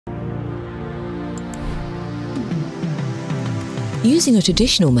Using a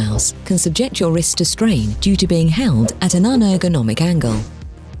traditional mouse can subject your wrist to strain due to being held at an unergonomic angle.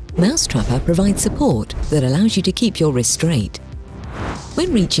 Mousetrapper provides support that allows you to keep your wrist straight.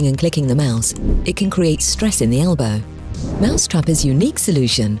 When reaching and clicking the mouse, it can create stress in the elbow. Mousetrapper's unique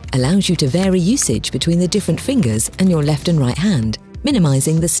solution allows you to vary usage between the different fingers and your left and right hand,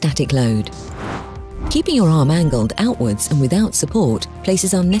 minimizing the static load. Keeping your arm angled outwards and without support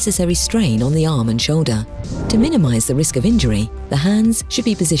places unnecessary strain on the arm and shoulder. To minimize the risk of injury, the hands should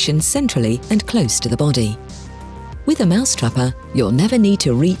be positioned centrally and close to the body. With a Mousetrapper, you'll never need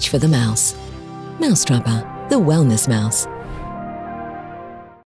to reach for the mouse. Mousetrapper, the wellness mouse.